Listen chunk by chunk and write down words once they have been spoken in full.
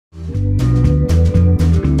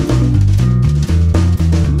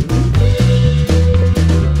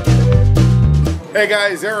Hey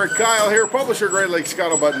guys, Erik Kyle here, publisher Great Lakes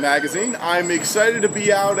Scuttlebutt magazine. I'm excited to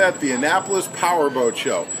be out at the Annapolis Powerboat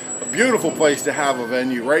Show. A beautiful place to have a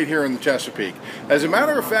venue right here in the Chesapeake. As a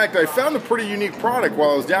matter of fact, I found a pretty unique product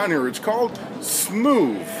while I was down here. It's called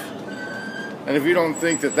Smoove. And if you don't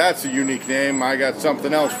think that that's a unique name, I got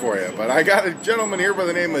something else for you. But I got a gentleman here by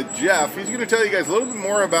the name of Jeff. He's going to tell you guys a little bit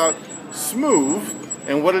more about Smoove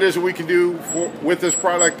and what it is that we can do with this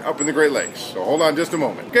product up in the Great Lakes. So hold on just a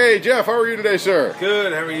moment. Okay, Jeff, how are you today, sir?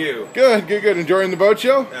 Good, how are you? Good, good, good. Enjoying the boat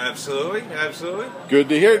show? Absolutely, absolutely. Good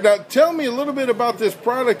to hear. Now, tell me a little bit about this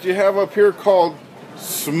product you have up here called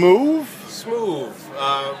Smoove.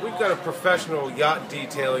 Smoove. We've got a professional yacht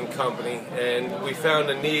detailing company, and we found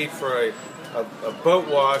a need for a boat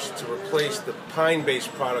wash to replace the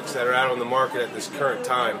pine-based products that are out on the market at this current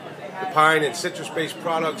time. The pine and citrus-based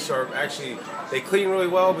products are actually, they clean really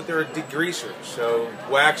well, but they're a degreaser. So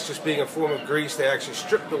wax just being a form of grease, they actually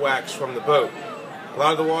strip the wax from the boat. A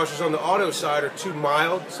lot of the washers on the auto side are too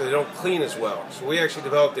mild, so they don't clean as well. So we actually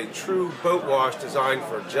developed a true boat wash designed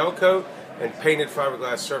for gel coat and painted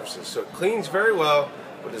fiberglass surfaces. So it cleans very well,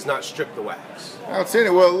 but does not strip the wax.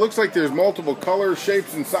 Outstanding. Well, it looks like there's multiple colors,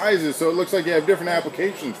 shapes, and sizes, so it looks like you have different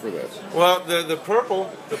applications for this. Well, the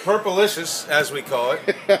purplicious, as we call it,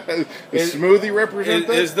 the smoothie represent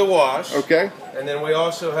that? Is the wash. Okay. And then we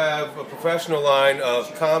also have a professional line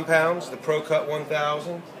of compounds, the Pro Cut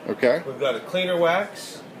 1000. Okay. We've got a cleaner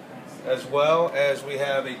wax, as well as we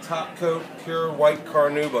have a top coat, pure white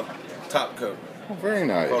carnauba top coat. Oh, very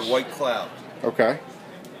nice. Called White Cloud. Okay.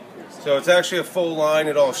 So it's actually a full line.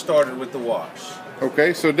 It all started with the wash.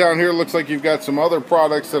 Okay, so down here it looks like you've got some other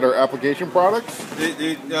products that are application products.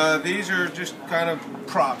 These are just kind of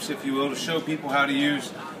props, if you will, to show people how to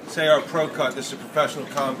use, say, our Pro Cut. This is a professional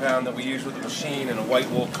compound that we use with a machine and a white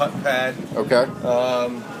wool cut pad. Okay.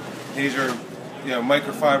 These are,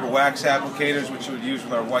 microfiber wax applicators, which you would use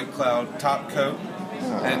with our White Cloud top coat.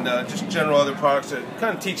 And just general other products that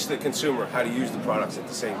kind of teach the consumer how to use the products at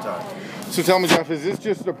the same time. So tell me, Jeff, is this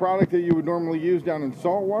just a product that you would normally use down in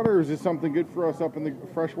saltwater, or is this something good for us up in the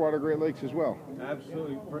freshwater Great Lakes as well?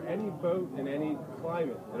 Absolutely. For any boat in any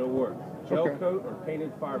climate, it'll work. Gel coat or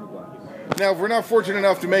painted fiberglass. Now, if we're not fortunate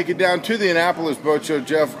enough to make it down to the Annapolis Boat Show,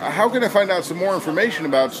 Jeff, how can I find out some more information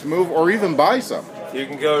about Smoove or even buy some? You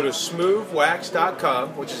can go to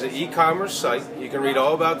smoovewax.com, which is an e-commerce site. You can read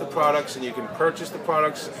all about the products, and you can purchase the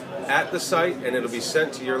products at the site, and it'll be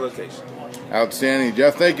sent to your location. Outstanding.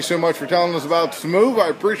 Jeff, thank you so much for telling us about Smoove. I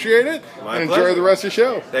appreciate it. My and pleasure. Enjoy the rest of the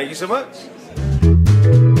show. Thank you so much.